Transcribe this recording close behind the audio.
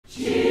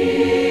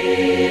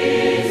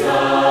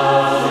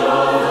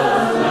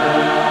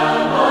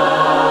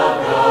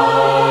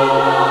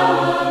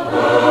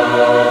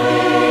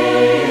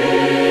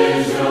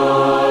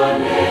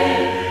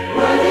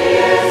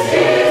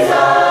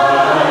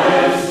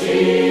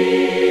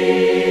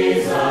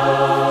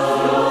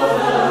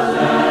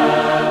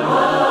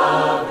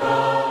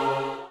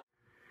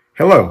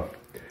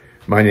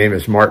My name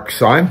is Mark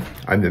Syme.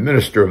 I'm the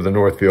minister of the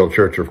Northfield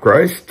Church of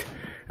Christ,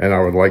 and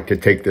I would like to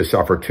take this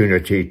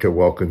opportunity to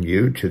welcome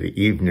you to the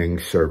evening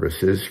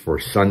services for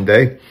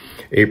Sunday,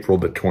 April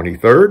the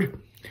 23rd.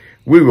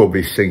 We will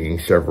be singing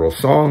several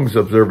songs,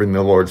 observing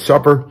the Lord's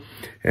Supper,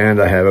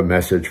 and I have a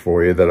message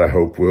for you that I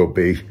hope will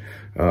be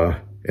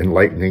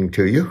enlightening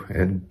to you,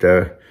 and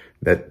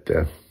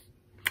that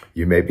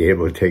you may be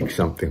able to take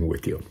something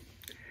with you.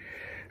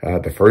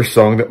 The first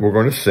song that we're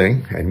going to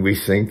sing, and we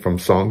sing from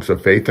Songs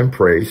of Faith and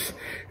Praise,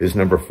 is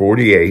number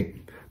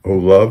 48, O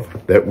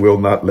Love That Will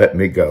Not Let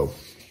Me Go.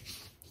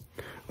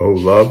 O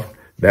Love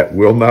That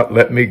Will Not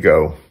Let Me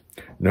Go,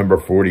 number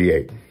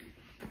 48.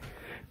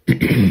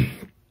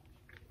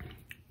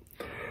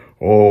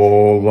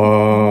 O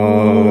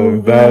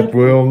love that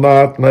will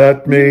not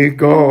let me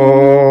go,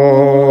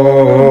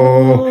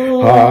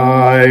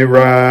 I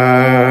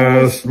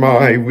rest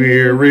my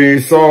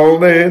weary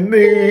soul in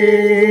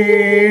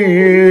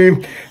thee.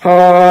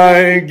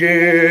 I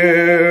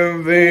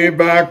give thee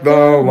back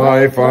the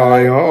life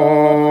I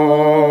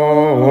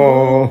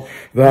owe,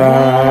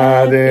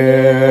 that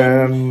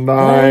in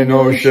thine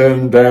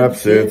ocean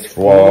depths its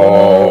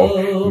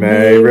flow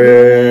may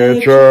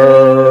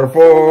richer,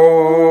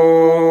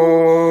 fuller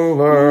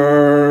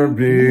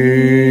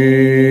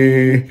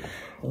be.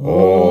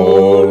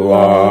 O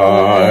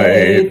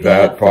light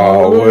that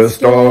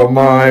followest all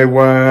my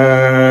way,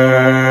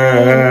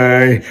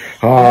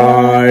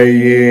 I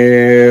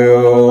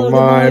yield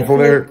my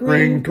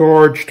flickering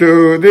torch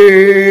to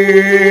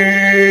thee.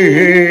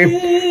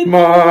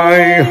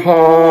 My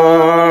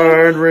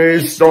heart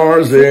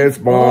restores its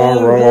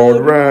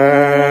borrowed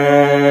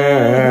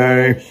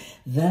ray,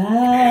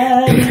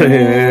 that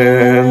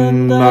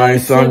in thy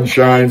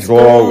sunshine's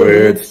glow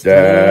its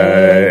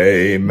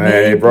day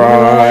may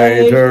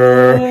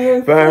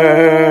brighter,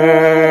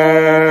 fairer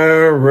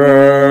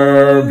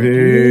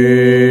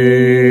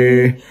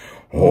be.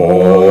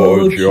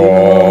 O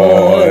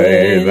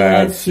joy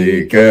that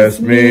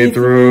seekest me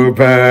through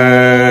pain,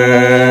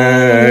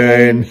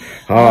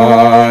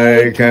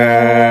 I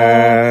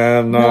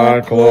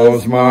cannot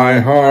close my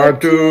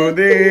heart to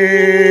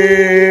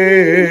thee.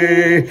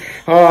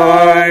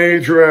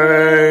 I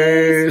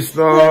trace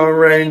the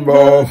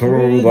rainbow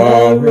through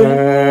the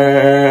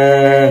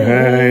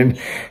rain,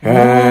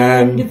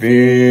 and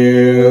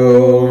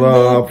feel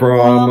the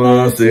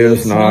promise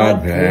is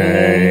not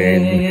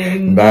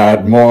vain,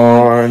 that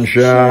morn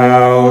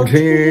shall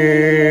tearless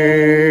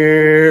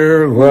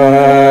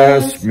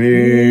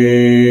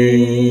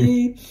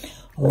be.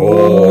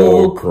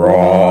 O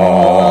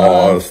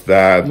cross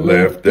that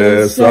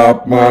liftest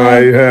up my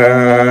head,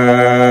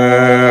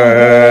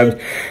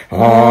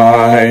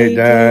 I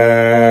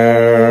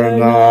dare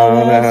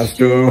not ask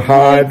to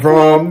hide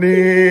from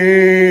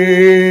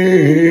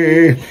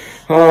thee.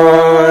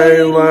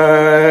 I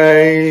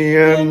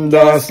lay in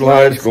dust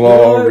life's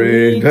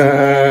glory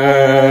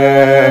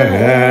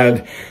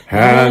dead,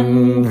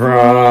 and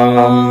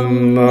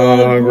from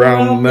the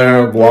ground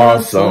their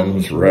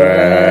blossoms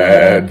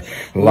red,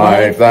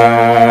 life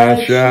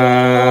that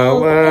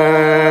shall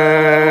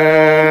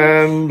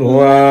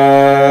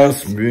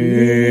endless be.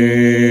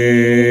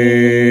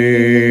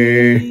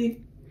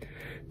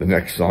 The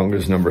next song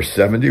is number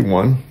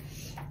 71.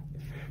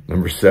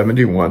 Number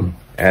 71,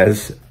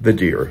 As the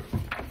Deer.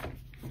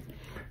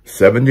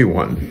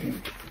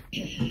 71,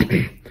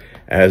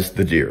 As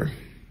the Deer.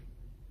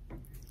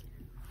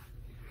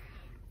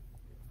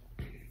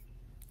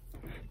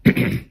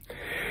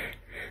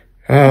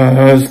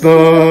 As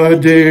the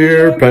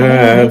deer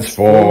pants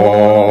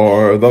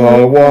for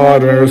the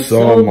water,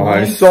 so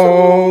my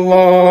soul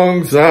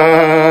longs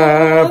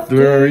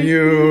after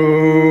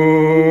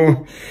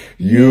you.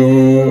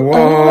 You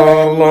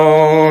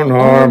alone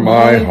are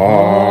my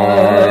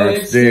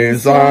heart's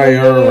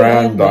desire,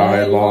 and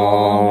I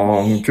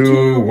long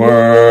to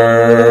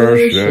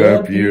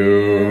worship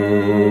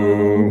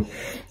you.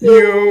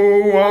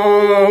 You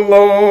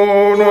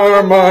alone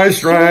are my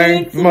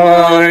strength,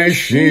 my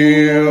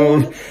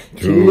shield.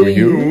 To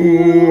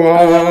you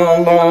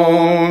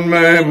alone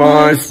may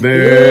my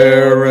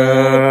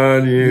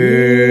spirit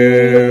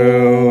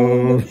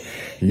yield.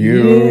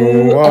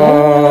 You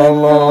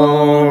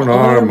alone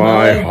are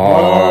my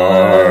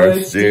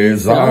heart's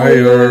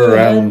desire,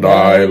 and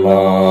I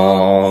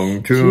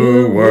long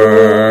to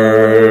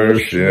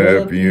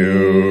worship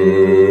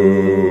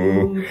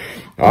you.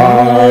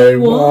 I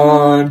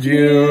want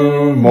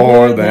you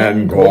more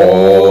than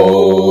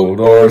gold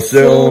or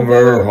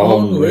silver,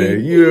 only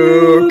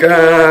you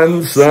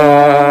can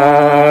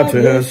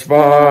satisfy.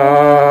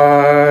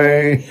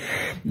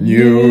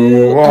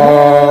 You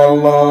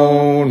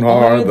alone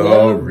are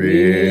the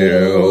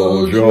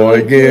real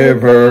joy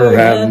giver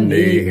and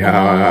the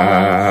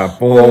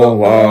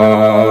apple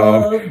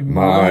of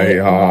my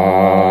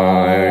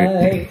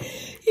eye.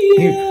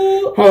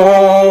 You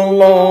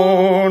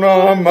alone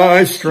are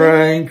my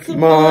strength,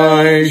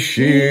 my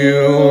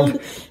shield.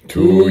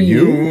 To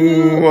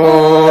you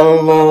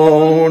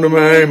alone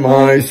may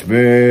my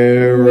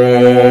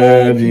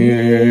spirit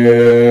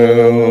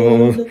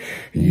yield.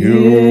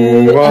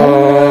 You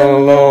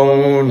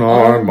alone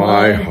are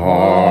my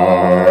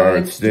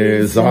heart's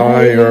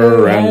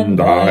desire,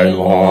 and I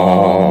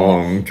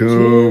long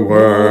to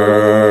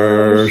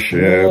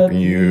worship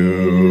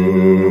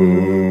you.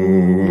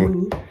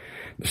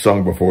 The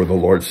song before the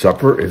Lord's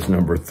Supper is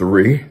number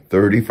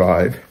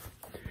 335,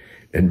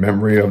 in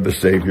memory of the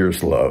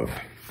Savior's love.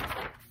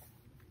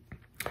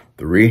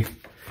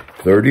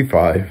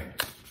 335,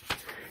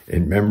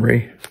 in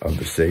memory of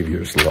the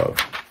Savior's love.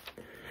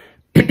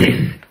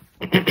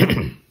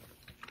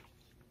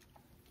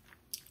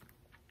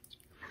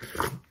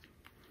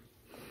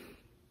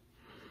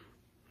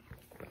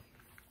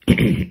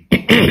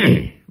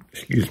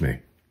 Excuse me.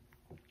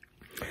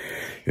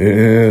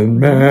 In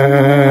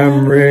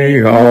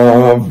memory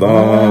of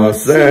the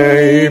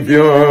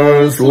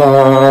Savior's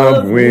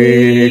love,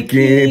 we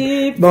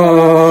keep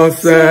the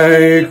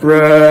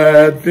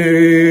sacred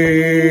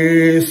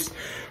feast,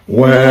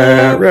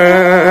 where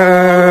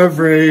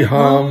every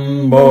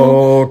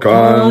humble,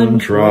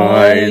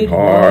 contrite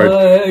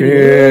heart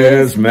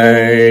is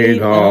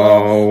made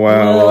a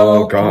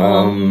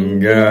welcome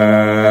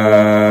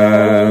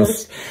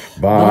guest.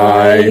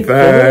 By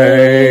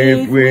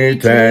faith we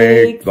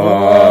take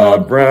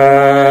the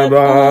bread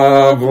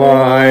of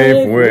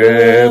life,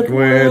 with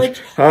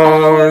which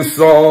our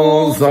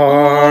souls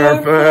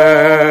are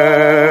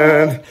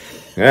fed,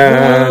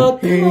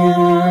 and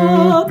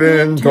heaped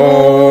in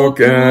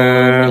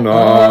token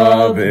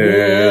of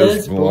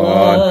his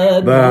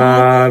blood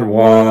that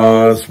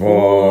was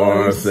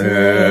for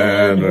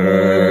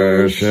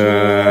sinners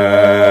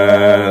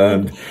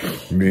shed.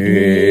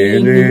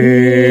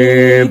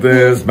 Beneath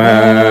this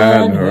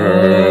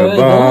banner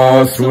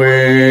thus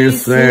we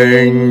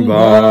sing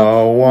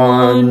the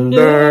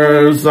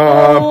wonders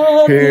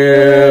of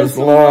his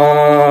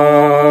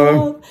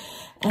love,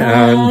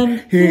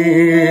 and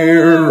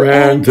here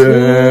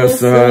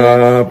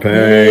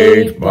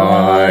anticipate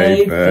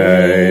by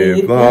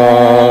faith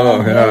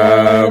the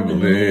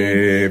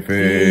heavenly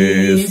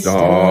feast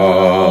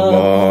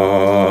above.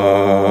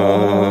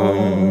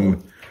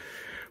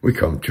 We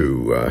come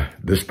to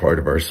this part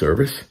of our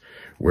service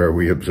where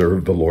we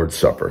observe the Lord's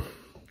Supper.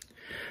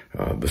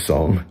 The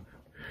song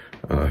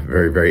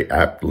very, very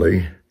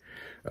aptly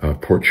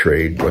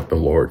portrayed what the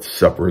Lord's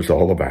Supper is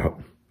all about.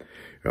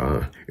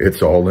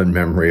 It's all in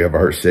memory of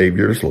our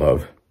Savior's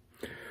love.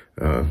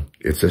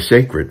 It's a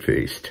sacred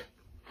feast.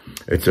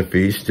 It's a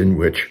feast in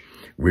which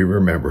we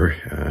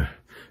remember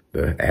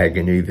the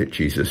agony that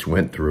Jesus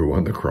went through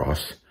on the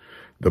cross,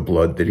 the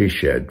blood that he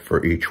shed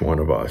for each one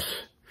of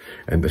us.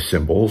 And the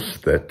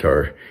symbols that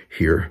are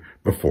here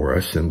before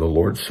us in the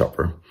Lord's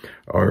Supper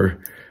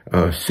are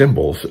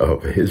symbols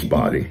of his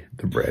body,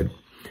 the bread,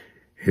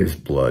 his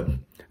blood,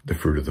 the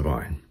fruit of the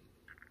vine.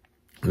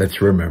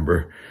 Let's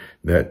remember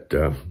that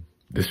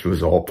this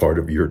was all part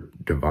of your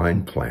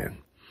divine plan,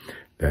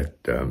 that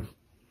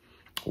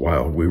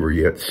while we were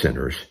yet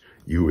sinners,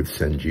 you would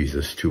send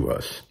Jesus to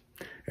us.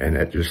 And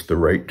at just the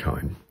right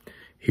time,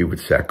 he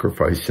would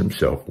sacrifice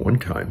himself one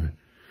time,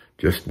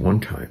 just one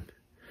time,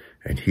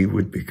 and he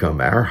would become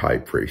our high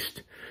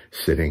priest,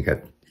 sitting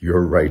at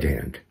your right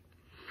hand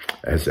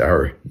as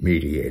our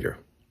mediator.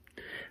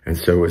 And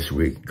so as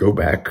we go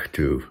back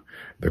to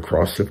the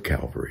cross of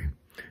Calvary,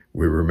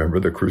 we remember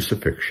the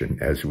crucifixion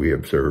as we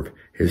observe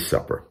his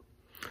supper.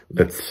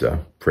 Let's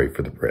pray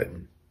for the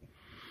bread.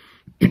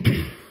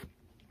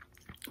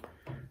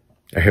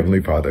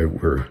 Heavenly Father,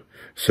 we're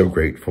so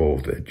grateful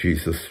that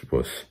Jesus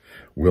was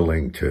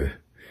willing to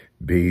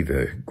be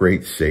the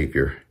great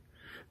Savior,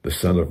 the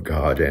Son of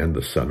God and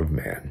the Son of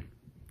Man.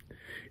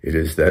 It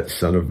is that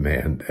Son of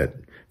Man that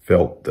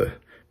felt the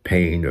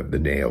pain of the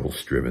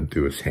nails driven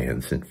through his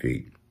hands and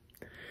feet.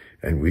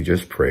 And we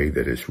just pray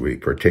that as we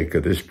partake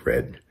of this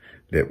bread,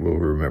 that we'll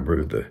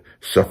remember the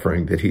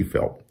suffering that he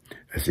felt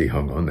as he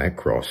hung on that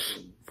cross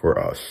for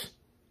us.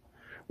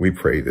 We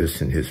pray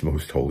this in his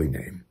most holy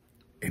name.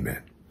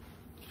 Amen.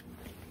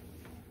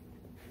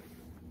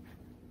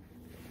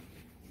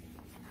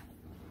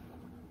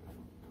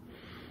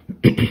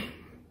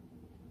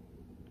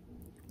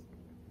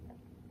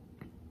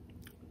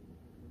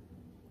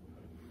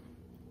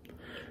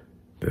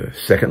 The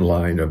second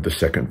line of the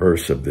second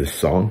verse of this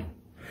song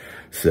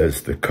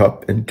says, the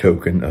cup in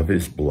token of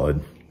his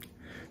blood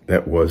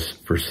that was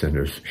for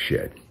sinners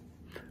shed.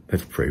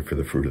 Let's pray for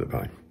the fruit of the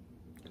vine.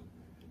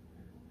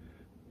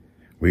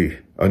 We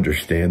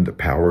understand the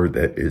power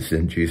that is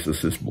in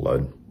Jesus'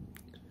 blood.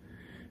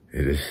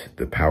 It is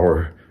the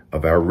power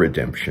of our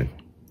redemption.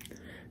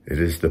 It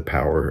is the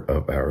power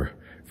of our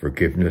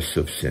forgiveness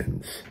of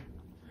sins.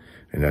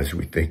 And as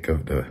we think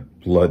of the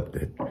blood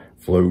that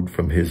flowed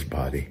from his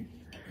body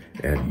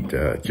and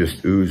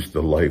just oozed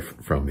the life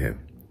from him,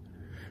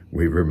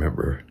 we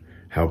remember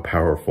how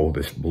powerful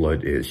this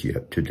blood is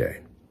yet today.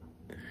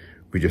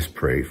 We just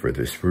pray for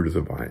this fruit of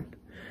the vine.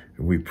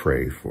 And we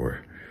pray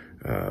for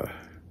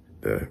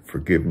the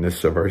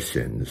forgiveness of our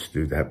sins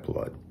through that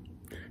blood.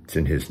 It's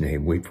in his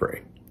name we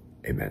pray.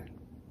 Amen.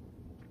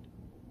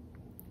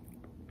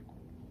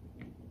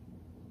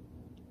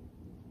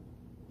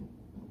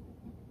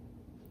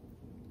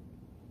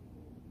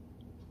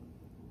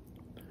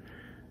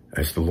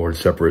 As the Lord's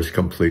Supper is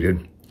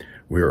completed,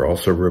 we are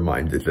also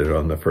reminded that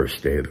on the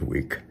first day of the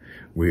week,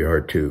 we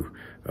are to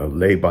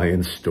lay by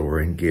in store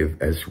and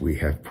give as we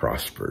have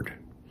prospered.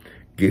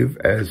 Give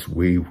as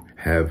we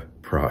have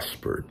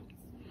prospered.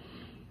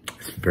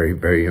 It's very,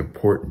 very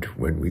important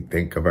when we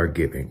think of our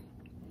giving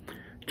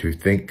to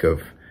think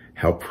of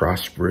how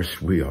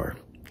prosperous we are,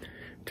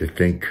 to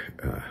think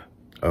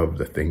of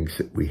the things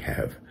that we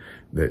have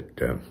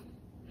that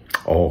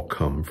all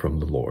come from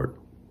the Lord.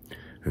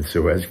 And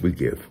so as we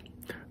give,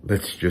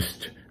 let's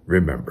just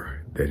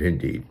remember that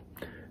indeed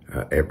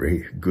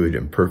every good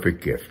and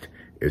perfect gift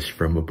is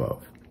from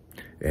above,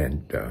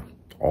 and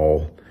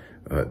all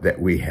that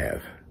we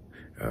have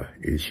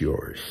is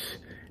yours.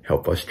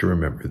 Help us to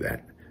remember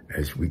that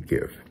as we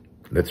give.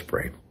 Let's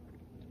pray.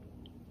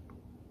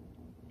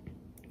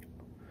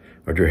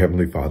 Our dear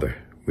Heavenly Father,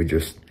 we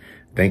just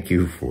thank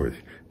you for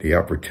the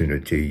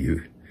opportunity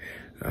you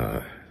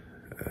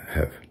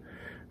have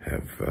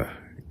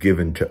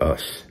given to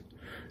us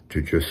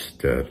to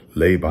just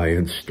lay by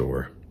in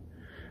store,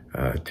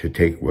 to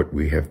take what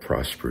we have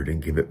prospered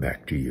and give it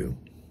back to you.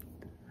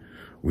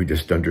 We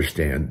just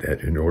understand that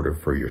in order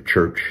for your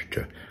church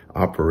to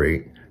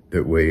operate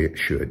the way it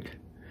should,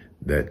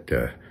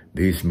 that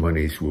these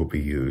monies will be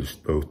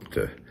used both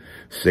to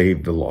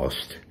save the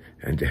lost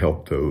and to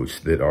help those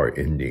that are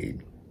in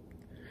need.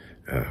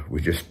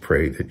 We just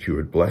pray that you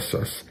would bless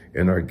us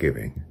in our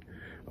giving,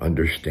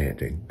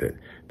 understanding that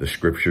the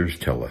scriptures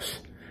tell us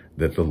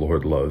that the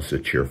Lord loves a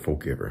cheerful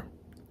giver.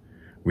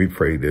 We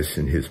pray this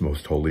in his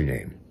most holy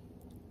name.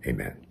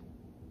 Amen.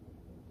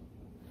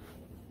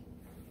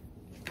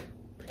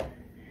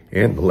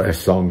 And the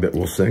last song that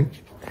we'll sing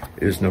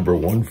is number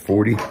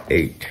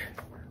 148.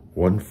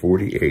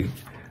 148,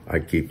 I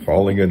Keep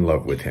Falling in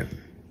Love with Him.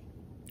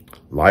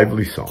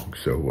 Lively song,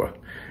 so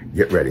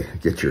get ready.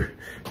 Get your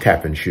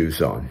tapping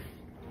shoes on.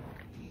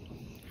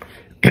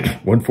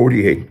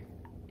 148,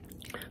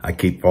 I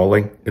keep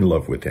falling in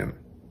love with him.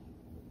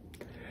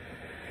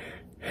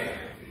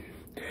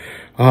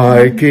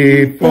 I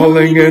keep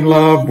falling in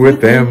love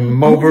with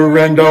him over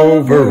and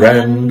over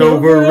and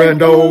over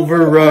and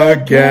over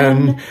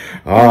again.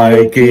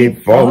 I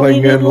keep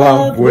falling in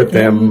love with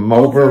him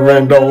over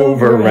and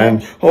over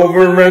and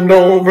over and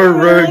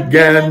over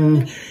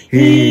again.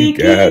 He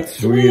gets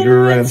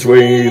sweeter and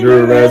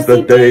sweeter as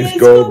the days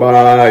go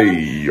by.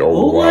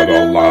 Oh, what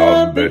a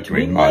love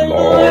between my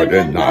Lord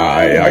and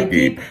I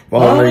keep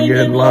falling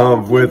in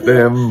love with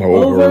him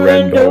over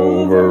and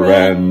over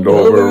and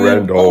over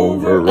and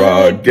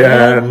over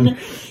again.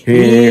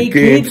 He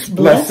keeps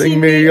blessing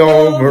me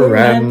over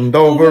and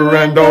over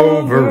and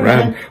over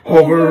and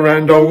over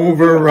and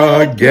over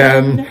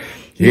again.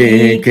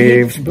 He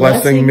keeps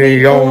blessing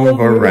me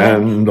over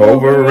and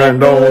over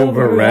and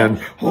over and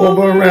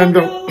over and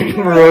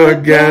over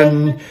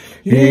again.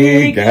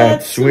 He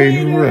gets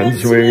sweeter and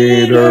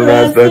sweeter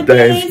as the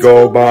days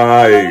go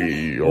by.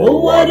 Oh,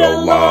 what a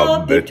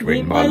love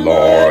between my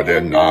Lord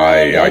and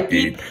I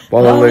keep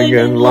falling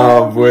in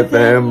love with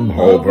him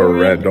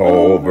over and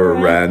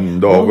over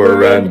and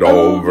over and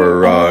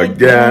over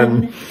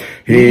again.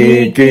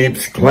 He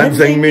keeps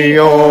cleansing me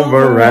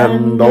over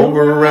and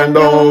over and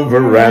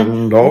over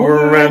and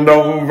over and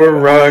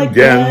over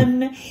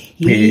again.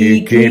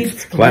 He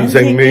keeps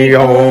cleansing me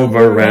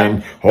over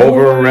and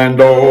over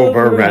and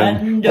over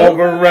and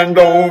over and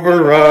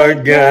over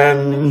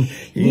again.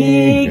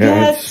 He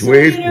gets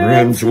sweeter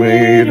and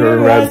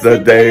sweeter as the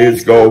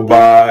days go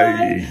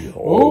by.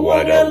 Oh,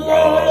 what a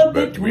love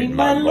between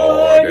my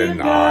Lord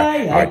and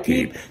I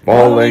keep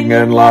falling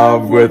in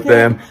love with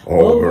him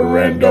over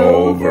and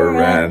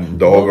over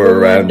and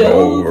over and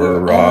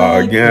over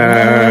again.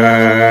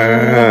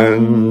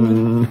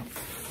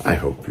 I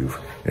hope you've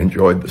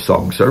enjoyed the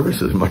song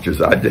service as much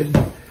as I did.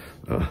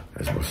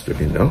 As most of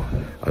you know,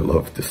 I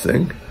love to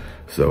sing.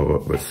 So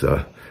it was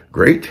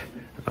great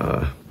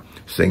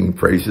singing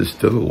praises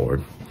to the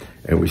Lord.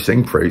 And we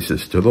sing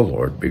praises to the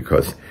Lord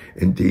because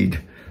indeed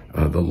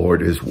the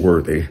Lord is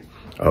worthy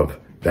of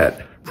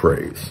that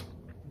praise.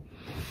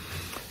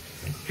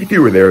 If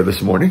you were there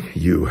this morning,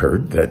 you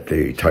heard that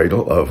the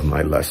title of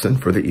my lesson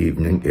for the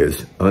evening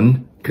is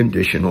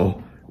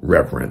Unconditional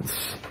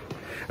Reverence.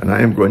 And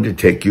I am going to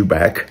take you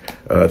back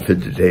to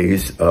the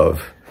days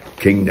of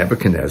King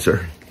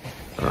Nebuchadnezzar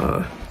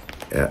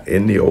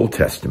in the Old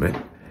Testament.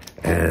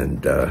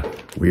 And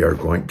we are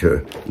going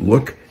to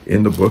look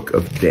in the book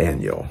of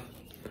Daniel.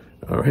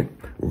 All right,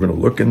 we're going to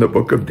look in the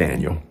book of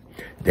Daniel.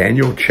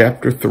 Daniel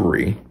chapter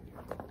 3,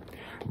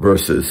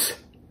 verses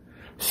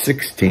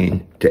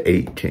 16 to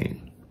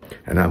 18.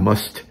 And I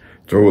must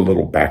throw a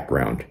little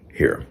background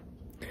here.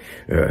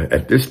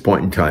 At this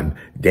point in time,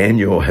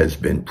 Daniel has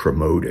been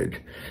promoted,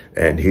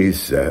 and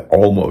he's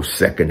almost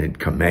second in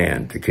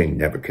command to King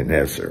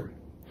Nebuchadnezzar.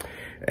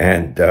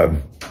 And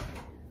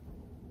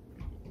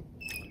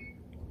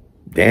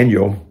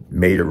Daniel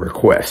made a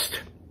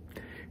request.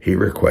 He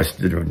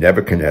requested of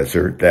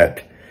Nebuchadnezzar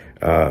that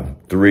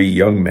 3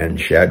 young men,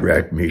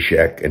 Shadrach,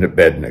 Meshach, and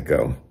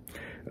Abednego,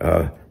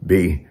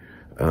 be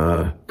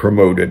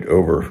promoted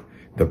over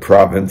the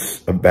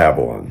province of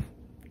Babylon.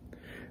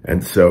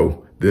 And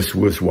so this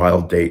was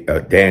while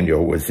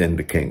Daniel was in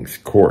the king's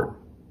court.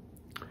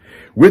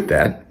 With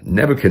that,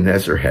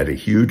 Nebuchadnezzar had a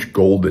huge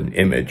golden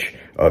image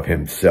of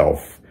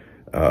himself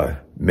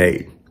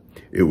made.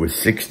 It was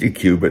 60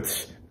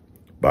 cubits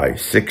by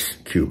 6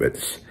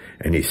 cubits,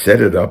 and he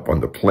set it up on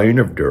the plain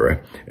of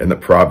Dura in the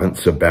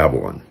province of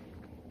Babylon.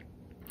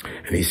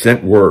 And he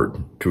sent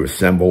word to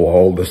assemble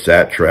all the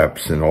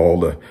satraps and all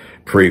the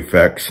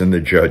prefects and the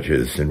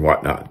judges and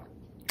whatnot.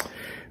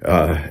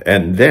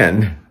 And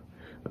then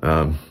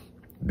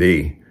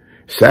the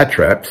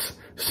satraps,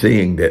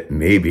 seeing that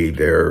maybe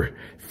their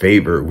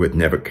favor with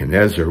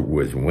Nebuchadnezzar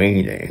was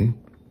waning,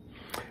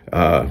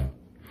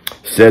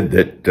 said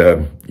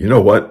that, you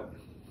know what?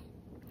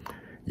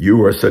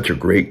 You are such a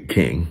great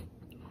king,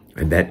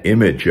 and that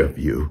image of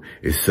you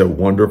is so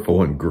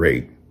wonderful and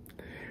great.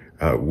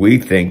 We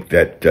think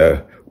that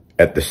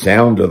at the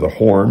sound of the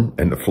horn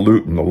and the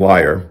flute and the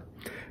lyre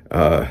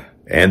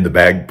and the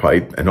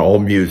bagpipe and all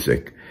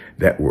music,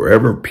 that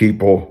wherever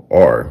people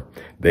are,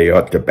 they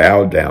ought to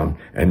bow down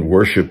and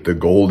worship the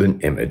golden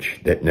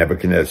image that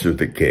Nebuchadnezzar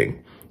the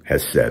king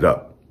has set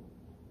up.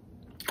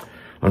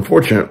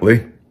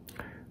 Unfortunately,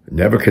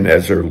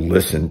 Nebuchadnezzar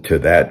listened to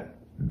that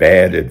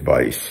bad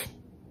advice,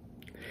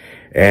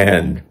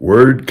 and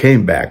word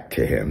came back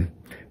to him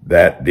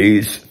that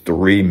these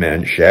 3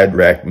 men,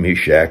 Shadrach,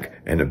 Meshach,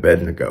 and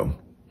Abednego,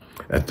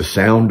 at the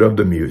sound of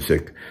the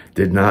music,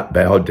 did not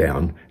bow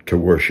down to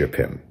worship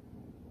him.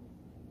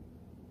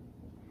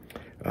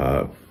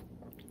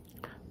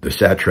 The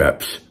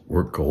satraps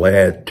were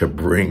glad to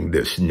bring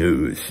this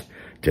news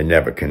to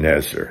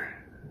Nebuchadnezzar.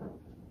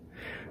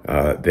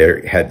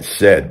 They had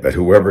said, but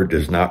whoever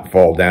does not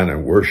fall down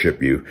and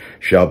worship you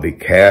shall be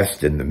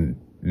cast in the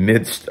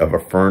midst of a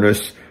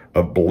furnace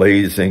of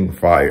blazing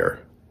fire.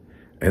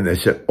 And they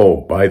said,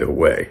 oh, by the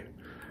way,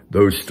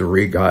 those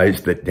 3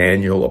 guys that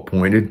Daniel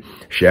appointed,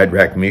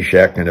 Shadrach,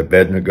 Meshach, and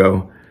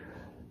Abednego,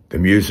 the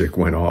music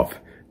went off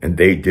and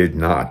they did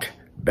not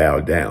bow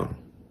down.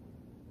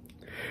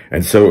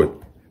 And so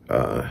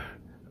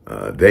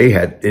they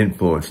had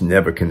influenced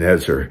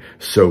Nebuchadnezzar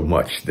so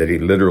much that he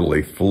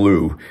literally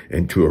flew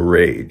into a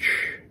rage.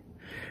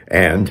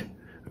 And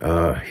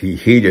he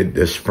heated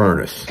this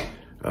furnace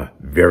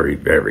very,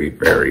 very,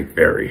 very,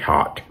 very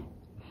hot.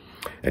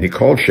 And he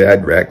called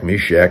Shadrach,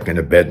 Meshach, and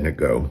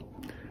Abednego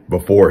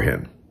before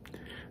him,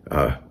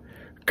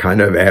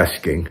 kind of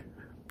asking,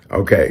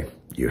 okay,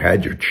 you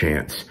had your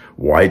chance.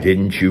 Why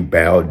didn't you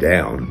bow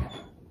down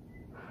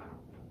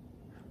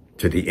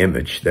to the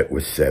image that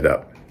was set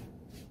up?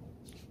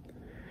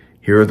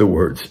 Here are the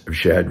words of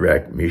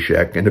Shadrach,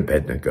 Meshach, and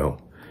Abednego,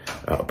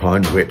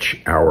 upon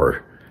which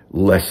our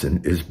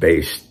lesson is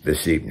based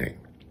this evening.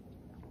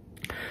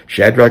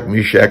 Shadrach,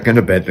 Meshach, and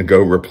Abednego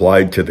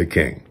replied to the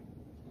king,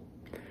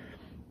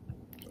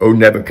 O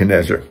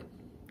Nebuchadnezzar,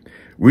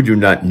 we do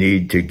not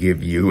need to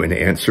give you an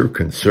answer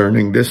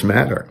concerning this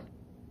matter.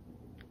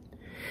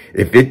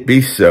 If it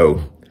be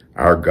so,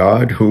 our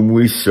God whom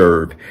we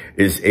serve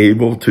is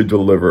able to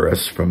deliver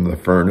us from the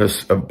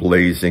furnace of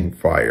blazing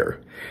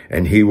fire,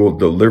 and he will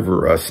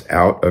deliver us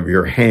out of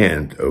your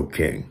hand, O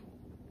king.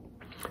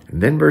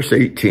 And then verse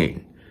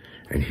 18,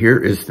 and here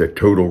is the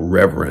total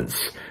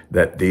reverence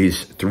that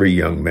these 3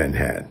 young men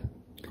had.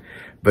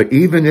 But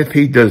even if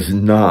he does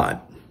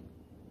not,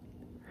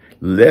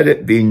 let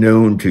it be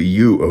known to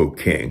you, O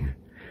king,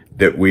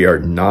 that we are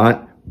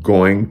not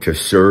going to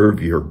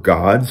serve your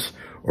gods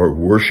or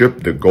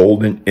worship the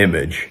golden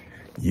image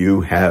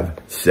you have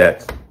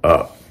set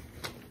up.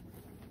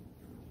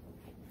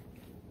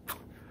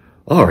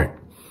 All right.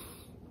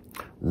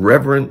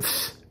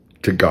 Reverence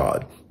to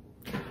God.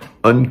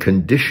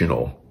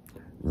 Unconditional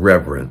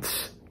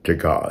reverence to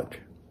God.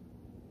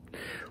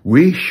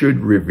 We should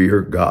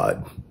revere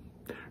God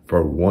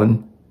for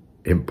one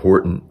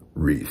important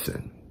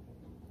reason.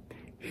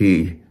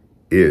 He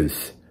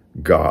is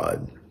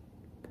God.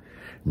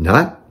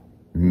 Not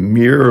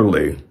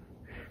merely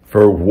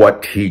for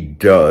what he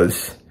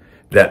does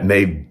that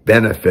may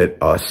benefit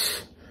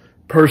us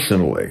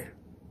personally.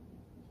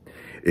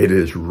 It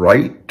is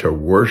right to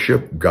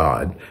worship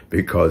God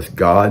because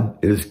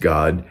God is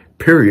God,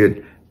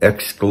 period,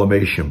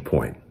 exclamation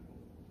point.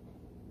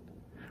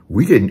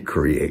 We didn't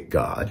create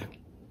God.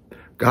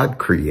 God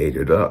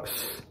created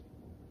us.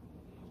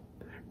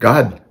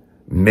 God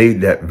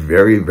made that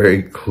very,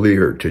 very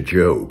clear to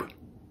Job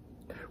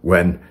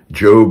when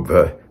Job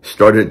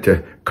started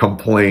to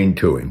complain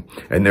to him.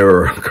 And there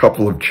are a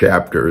couple of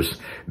chapters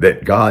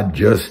that God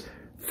just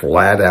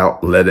flat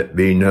out let it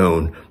be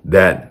known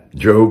that,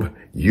 Job,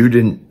 you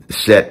didn't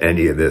set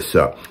any of this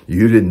up.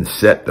 You didn't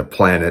set the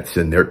planets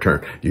in their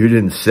turn. You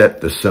didn't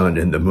set the sun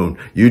and the moon.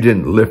 You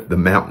didn't lift the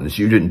mountains.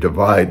 You didn't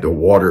divide the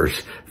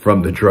waters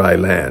from the dry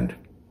land.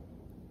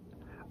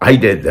 I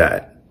did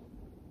that.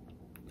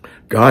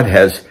 God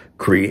has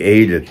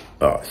created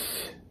us,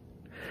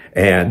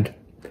 and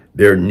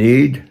there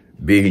need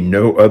be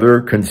no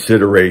other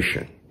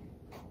consideration.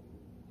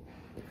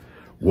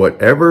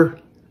 Whatever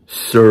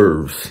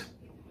serves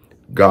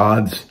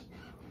God's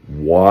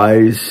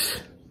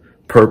wise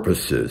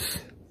purposes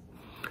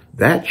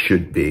That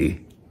should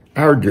be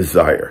our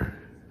desire.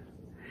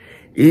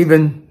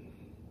 Even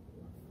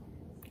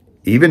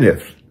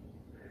if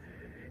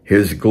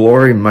his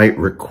glory might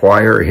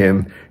require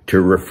him to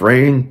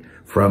refrain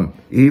from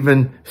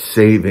even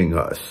saving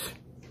us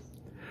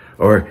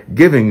or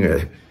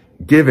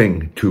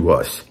giving to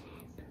us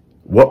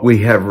what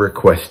we have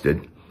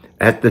requested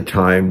at the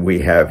time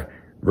we have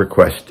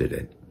requested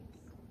it.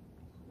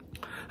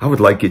 I would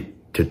like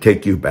it to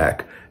take you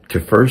back to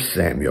 1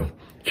 Samuel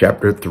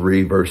chapter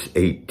 3, verse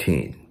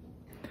 18.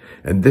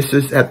 And this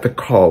is at the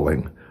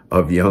calling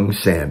of young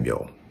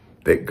Samuel,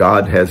 that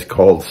God has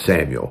called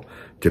Samuel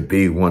to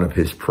be one of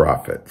his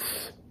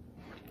prophets.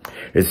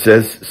 It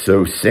says,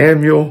 so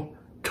Samuel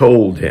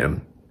told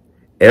him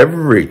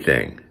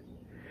everything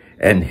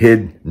and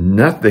hid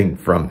nothing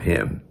from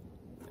him.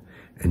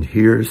 And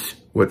here's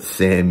what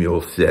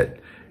Samuel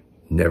said.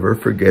 Never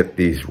forget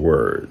these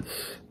words.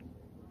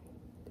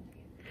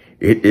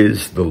 It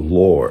is the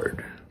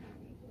Lord.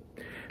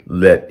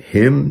 Let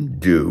him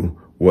do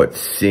what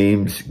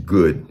seems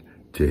good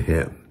to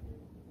him.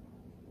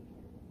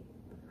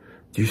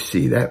 Do you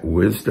see that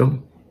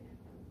wisdom?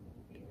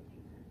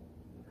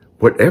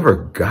 Whatever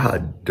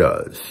God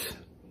does,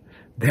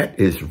 that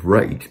is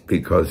right,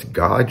 because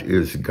God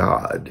is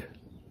God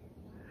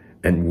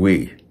and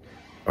we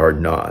are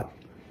not.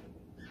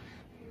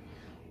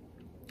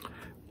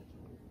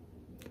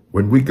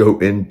 When we go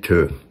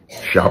into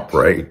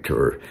ShopRite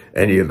or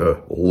any of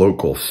the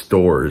local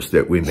stores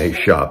that we may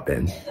shop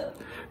in,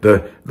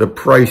 the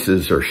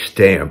prices are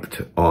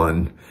stamped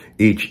on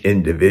each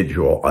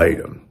individual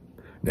item.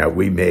 Now,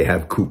 we may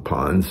have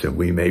coupons and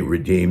we may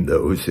redeem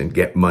those and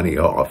get money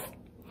off,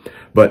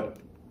 but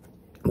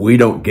we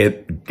don't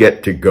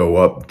get to go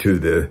up to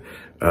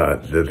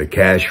the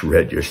cash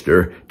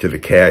register, to the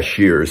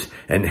cashiers,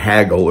 and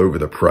haggle over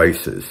the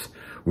prices.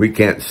 We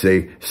can't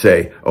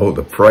say, oh,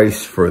 the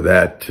price for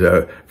that,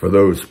 for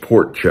those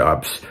pork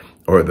chops,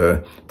 or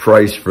the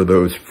price for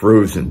those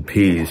frozen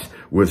peas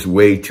was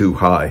way too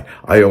high.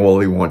 I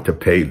only want to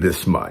pay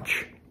this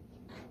much.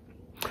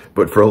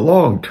 But for a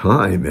long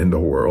time in the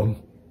world,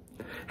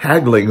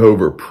 haggling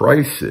over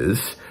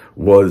prices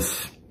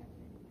was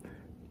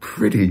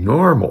pretty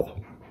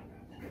normal.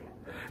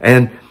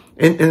 And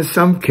in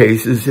some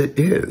cases it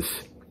is.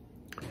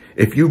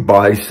 If you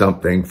buy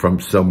something from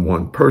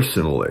someone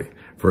personally,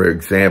 for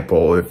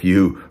example, if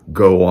you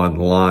go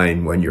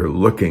online when you're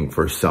looking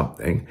for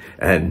something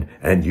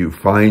and you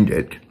find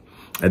it,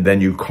 and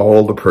then you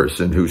call the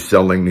person who's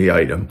selling the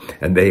item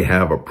and they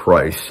have a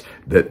price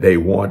that they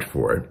want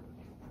for it.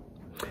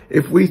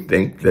 If we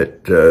think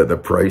that the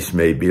price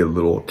may be a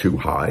little too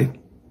high,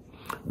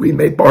 we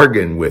may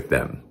bargain with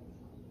them.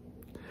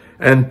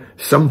 And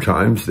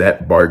sometimes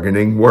that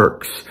bargaining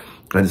works.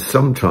 And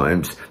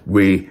sometimes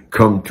we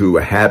come to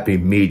a happy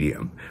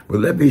medium.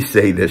 Well, let me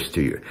say this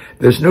to you.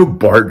 There's no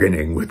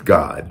bargaining with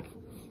God.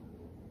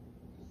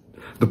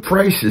 The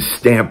price is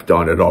stamped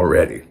on it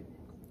already.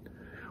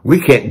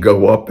 We can't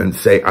go up and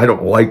say, I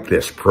don't like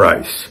this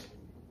price.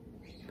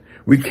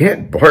 We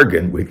can't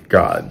bargain with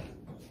God.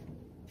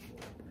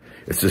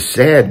 It's a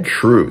sad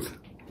truth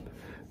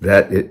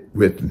that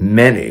with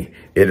many,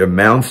 it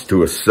amounts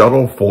to a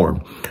subtle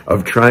form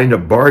of trying to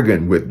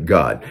bargain with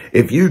God.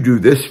 If you do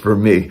this for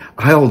me,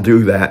 I'll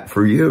do that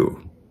for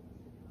you.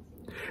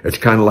 It's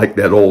kind of like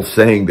that old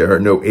saying, there are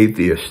no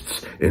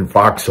atheists in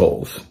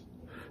foxholes.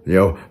 You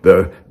know,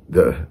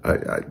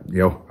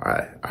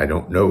 I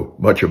don't know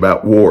much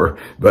about war,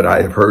 but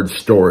I have heard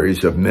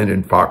stories of men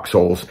in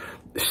foxholes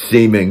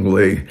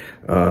seemingly,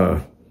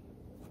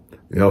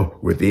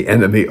 with the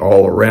enemy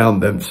all around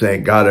them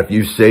saying, God, if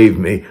you save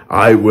me,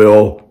 I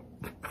will,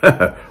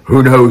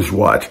 who knows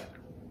what.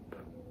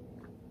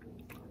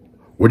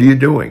 What are you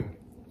doing?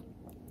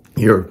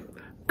 You're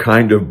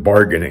kind of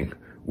bargaining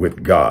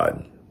with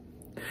God.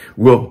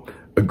 We'll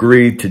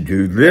agree to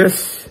do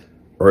this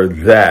or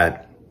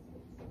that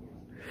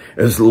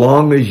as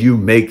long as you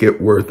make it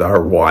worth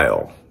our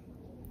while.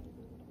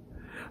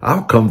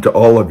 I'll come to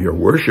all of your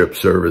worship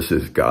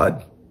services,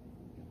 God.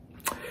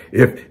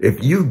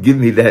 If you give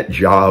me that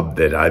job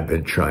that I've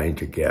been trying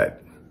to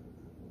get,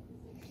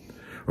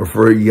 or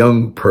for a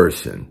young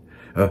person,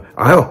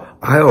 I'll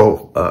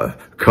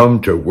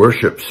come to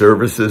worship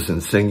services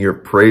and sing your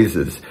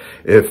praises.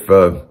 If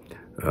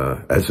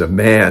as a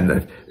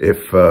man,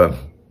 if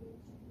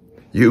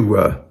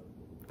you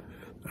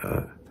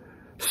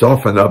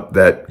soften up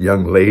that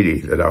young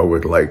lady that I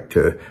would like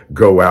to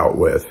go out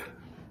with,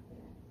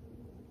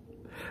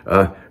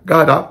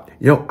 God,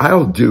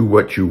 I'll do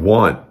what you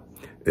want.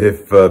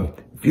 If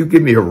you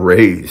give me a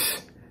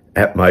raise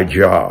at my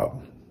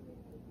job.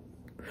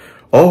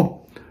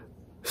 All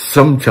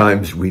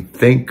sometimes we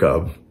think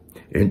of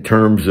in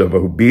terms of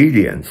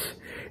obedience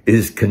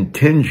is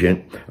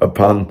contingent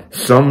upon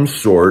some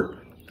sort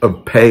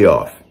of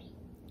payoff.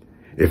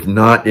 If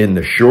not in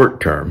the short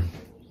term,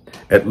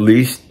 at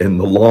least in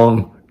the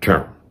long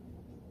term.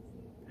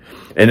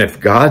 And if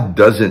God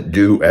doesn't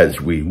do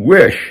as we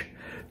wish,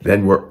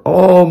 then we're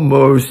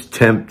almost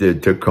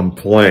tempted to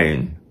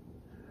complain.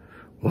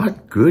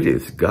 What good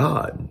is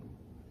God?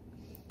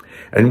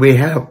 And we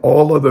have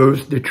all of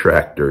those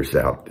detractors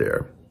out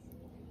there.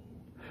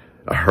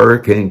 A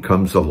hurricane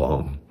comes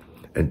along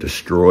and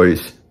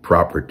destroys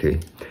property.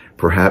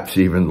 Perhaps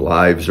even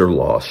lives are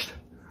lost.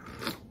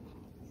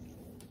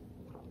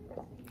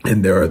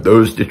 And there are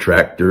those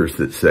detractors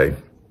that say,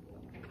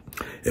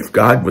 if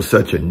God was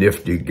such a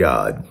nifty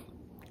God,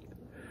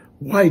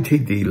 why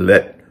did he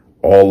let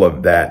all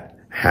of that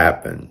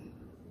happen?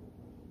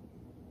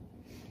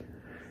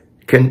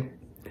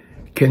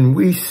 Can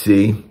we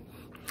see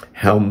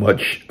how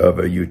much of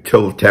a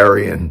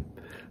utilitarian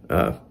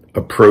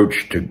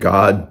approach to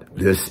God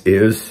this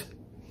is?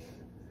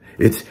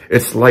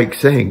 It's like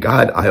saying,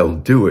 God, I'll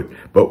do it,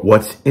 but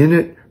what's in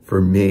it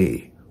for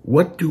me?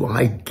 What do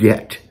I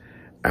get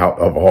out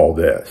of all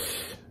this?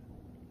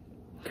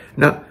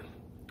 Now,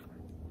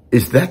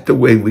 is that the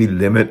way we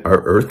limit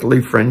our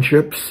earthly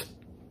friendships?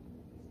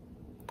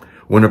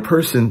 When a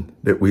person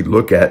that we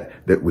look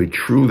at, that we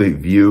truly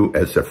view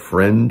as a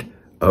friend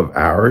of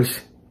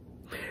ours,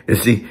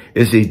 is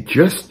he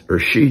just or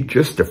she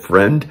just a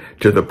friend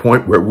to the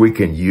point where we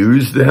can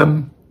use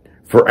them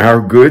for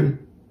our good?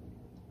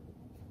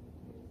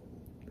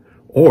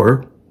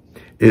 Or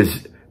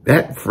is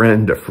that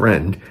friend a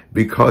friend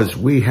because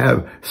we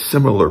have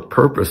similar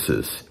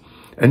purposes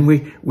and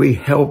we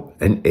help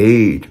and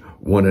aid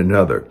one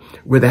another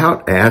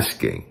without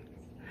asking?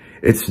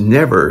 It's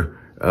never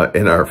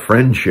in our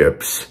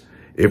friendships,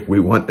 if we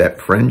want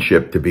that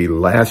friendship to be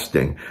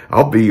lasting,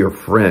 I'll be your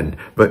friend,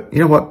 but you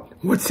know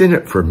what? What's in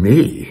it for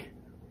me?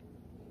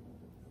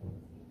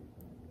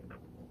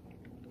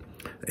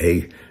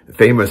 A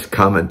famous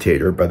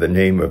commentator by the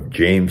name of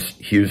James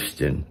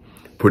Houston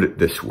put it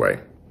this way.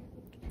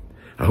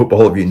 I hope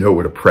all of you know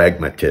what a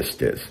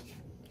pragmatist is.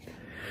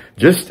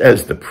 Just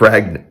as the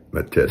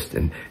pragmatist,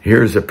 and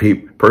here's a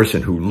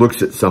person who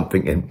looks at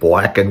something in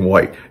black and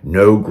white,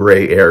 no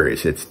gray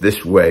areas. It's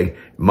this way,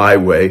 my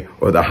way,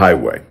 or the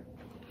highway.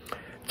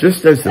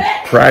 Just as the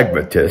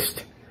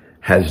pragmatist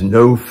has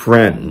no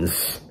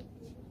friends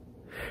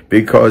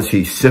because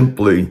he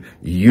simply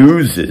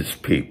uses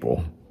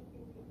people,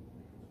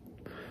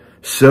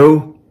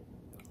 so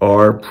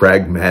are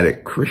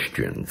pragmatic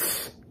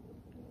Christians.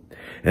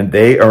 And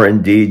they are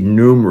indeed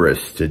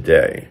numerous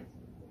today,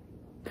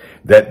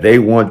 that they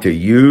want to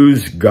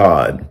use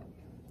God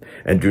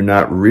and do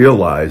not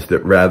realize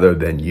that rather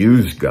than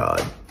use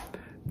God,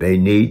 they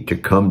need to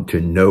come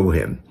to know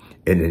him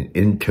in an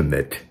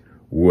intimate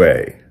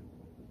way.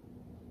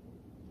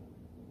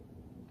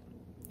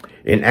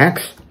 In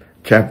Acts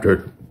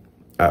chapter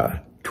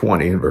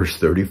 20 and verse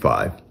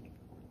 35,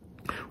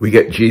 we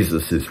get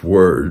Jesus'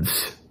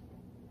 words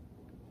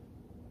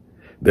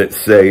that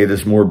say it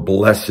is more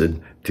blessed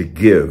to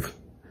give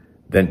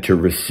than to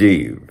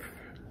receive.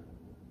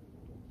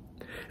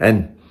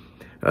 And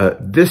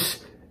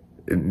this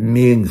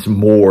means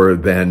more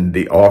than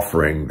the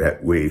offering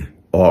that we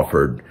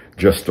offered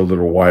just a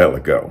little while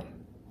ago.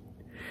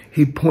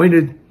 He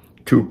pointed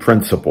to a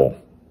principle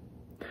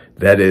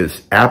that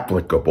is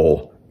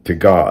applicable to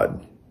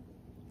God.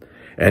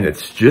 And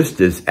it's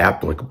just as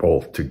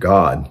applicable to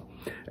God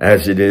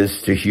as it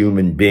is to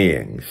human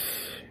beings.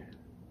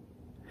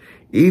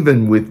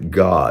 Even with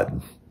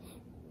God,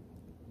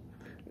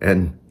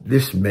 and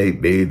this may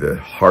be the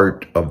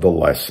heart of the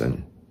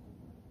lesson,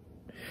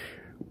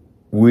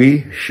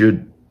 we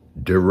should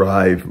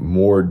derive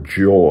more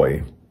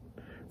joy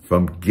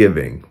from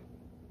giving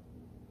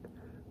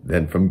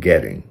than from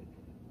getting.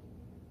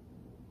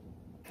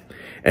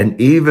 And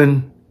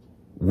even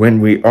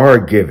when we are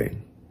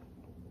giving,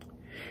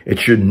 it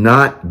should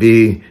not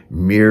be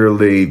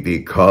merely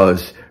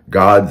because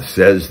God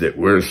says that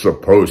we're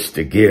supposed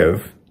to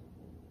give,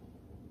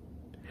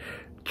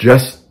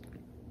 just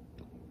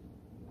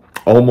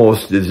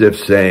almost as if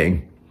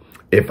saying,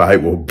 if I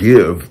will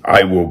give,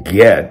 I will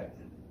get.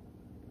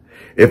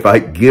 If I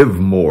give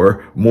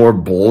more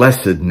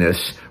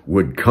blessedness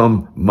would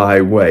come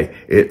my way.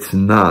 It's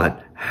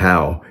not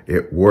how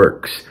it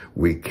works.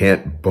 We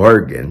can't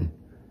bargain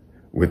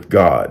with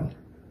God.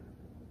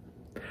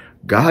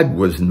 God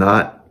was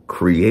not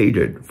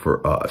created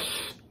for us.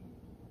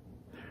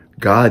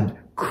 God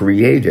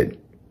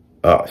created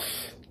us.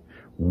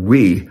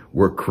 We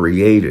were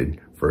created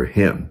for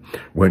him.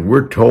 When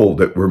we're told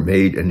that we're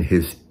made in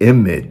his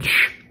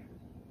image,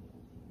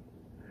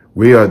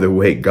 we are the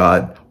way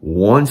God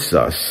wants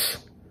us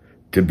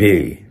to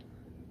be.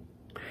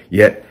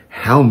 Yet,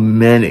 how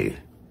many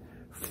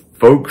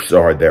folks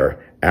are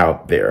there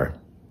out there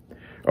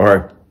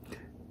are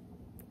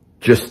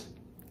just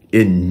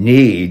in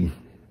need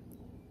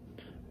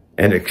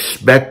and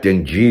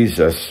expecting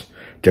Jesus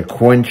to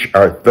quench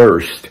our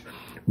thirst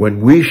when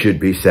we should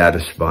be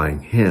satisfying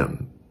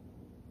him?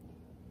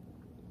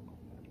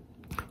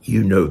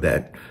 You know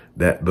that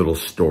little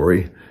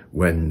story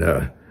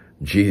when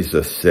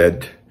Jesus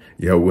said,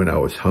 you know, when I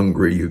was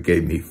hungry, you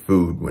gave me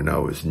food. When I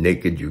was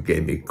naked, you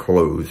gave me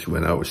clothes.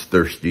 When I was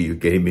thirsty, you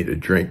gave me to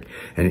drink.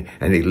 And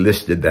he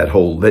listed that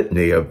whole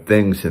litany of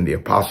things. And the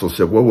apostle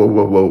said, whoa, whoa,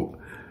 whoa, whoa.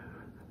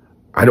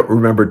 I don't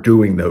remember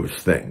doing those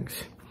things.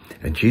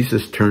 And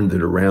Jesus turned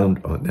it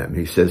around on them.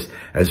 He says,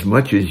 as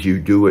much as you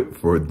do it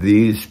for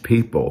these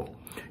people,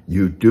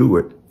 you do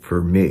it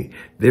for me.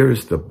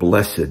 There's the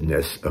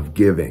blessedness of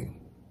giving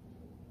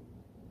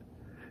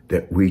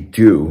that we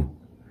do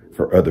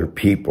for other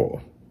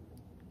people.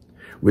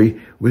 We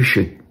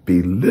should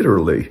be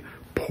literally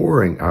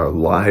pouring our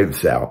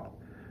lives out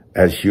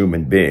as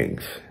human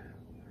beings,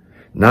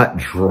 not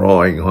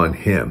drawing on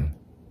him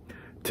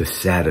to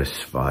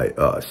satisfy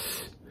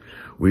us.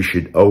 We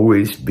should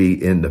always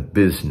be in the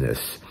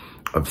business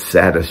of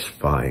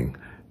satisfying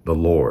the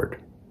Lord.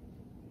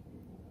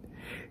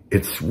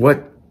 It's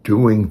what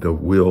doing the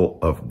will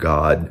of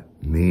God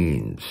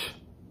means.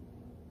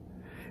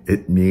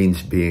 It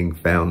means being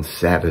found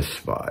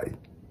satisfying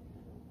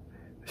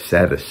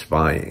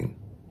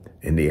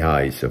in the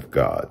eyes of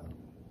God.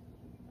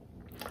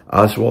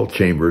 Oswald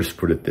Chambers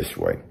put it this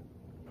way: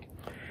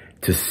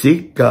 to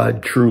seek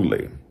God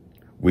truly,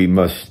 we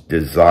must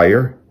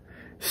desire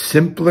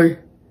simply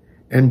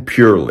and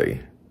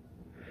purely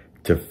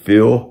to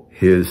fill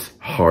his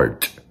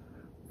heart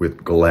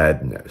with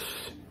gladness.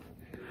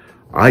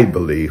 I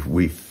believe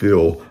we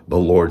fill the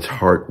Lord's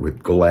heart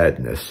with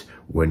gladness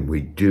when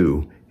we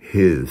do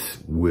his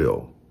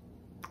will.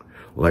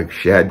 Like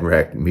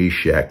Shadrach,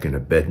 Meshach, and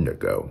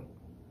Abednego.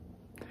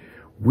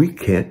 We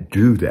can't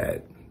do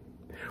that.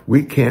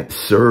 We can't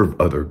serve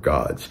other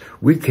gods.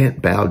 We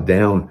can't bow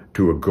down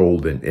to a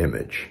golden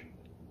image.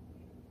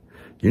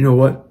 You know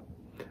what?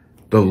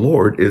 The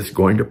Lord is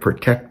going to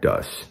protect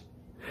us.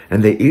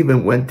 And they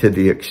even went to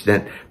the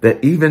extent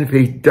that even if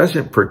he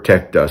doesn't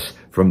protect us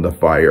from the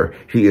fire,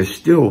 he is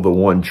still the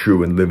one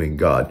true and living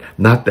God,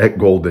 not that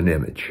golden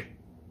image.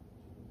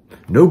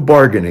 No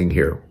bargaining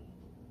here.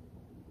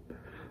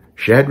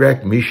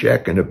 Shadrach,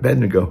 Meshach, and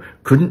Abednego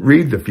couldn't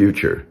read the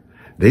future.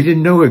 They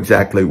didn't know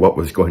exactly what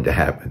was going to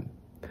happen.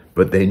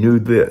 But they knew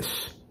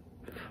this: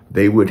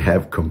 they would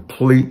have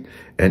complete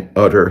and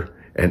utter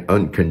and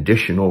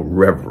unconditional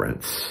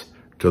reverence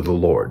to the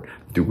Lord.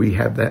 Do we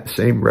have that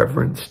same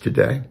reverence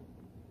today?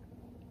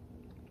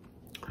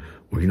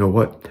 Well, you know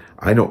what?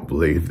 I don't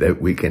believe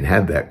that we can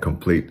have that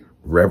complete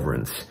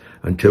reverence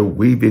until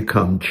we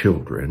become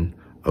children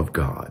of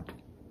God.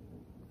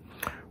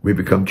 We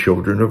become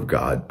children of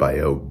God by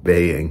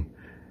obeying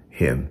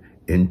him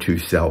into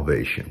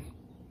salvation.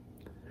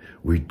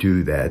 We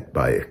do that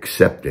by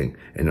accepting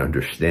and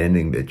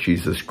understanding that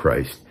Jesus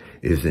Christ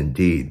is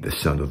indeed the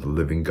Son of the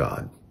living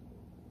God.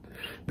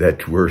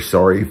 That we're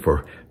sorry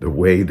for the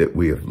way that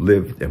we have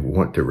lived and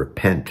want to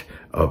repent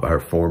of our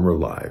former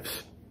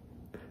lives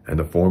and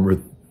the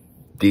former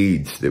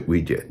deeds that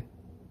we did.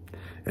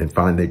 And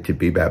finally, to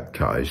be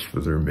baptized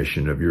for the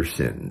remission of your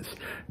sins.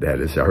 That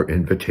is our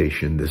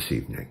invitation this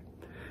evening.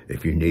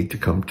 If you need to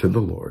come to the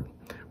Lord,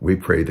 we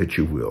pray that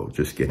you will.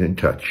 Just get in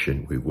touch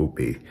and we will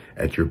be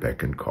at your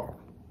beck and call.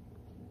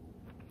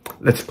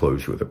 Let's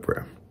close with a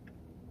prayer.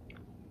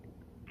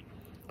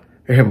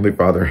 Heavenly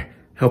Father,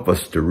 help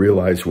us to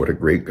realize what a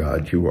great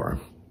God you are.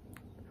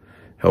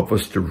 Help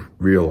us to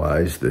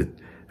realize that,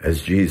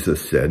 as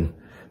Jesus said,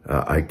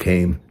 I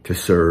came to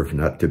serve,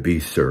 not to be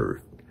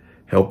served.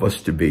 Help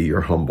us to be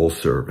your humble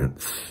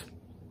servants.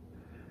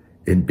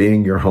 In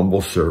being your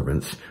humble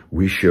servants,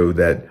 we show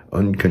that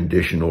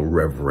unconditional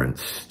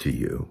reverence to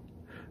you.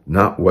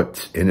 Not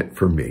what's in it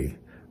for me,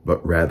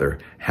 but rather,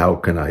 how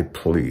can I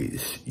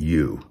please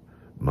you,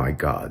 my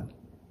God?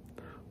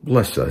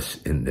 Bless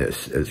us in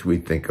this as we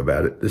think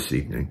about it this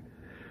evening.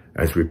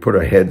 As we put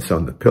our heads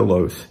on the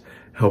pillows,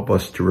 help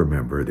us to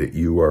remember that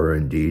you are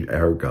indeed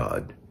our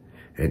God.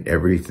 And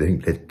everything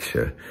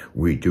that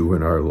we do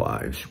in our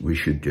lives, we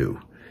should do.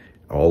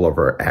 All of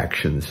our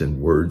actions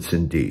and words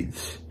and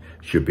deeds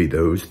should be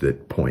those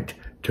that point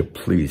to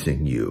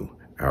pleasing you,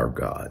 our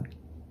God.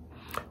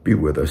 Be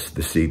with us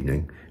this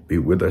evening. Be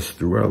with us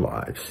through our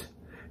lives.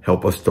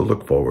 Help us to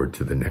look forward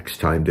to the next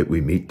time that we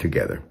meet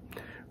together.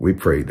 We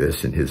pray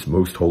this in his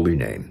most holy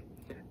name.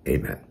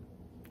 Amen.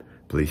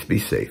 Please be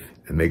safe,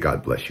 and may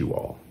God bless you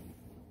all.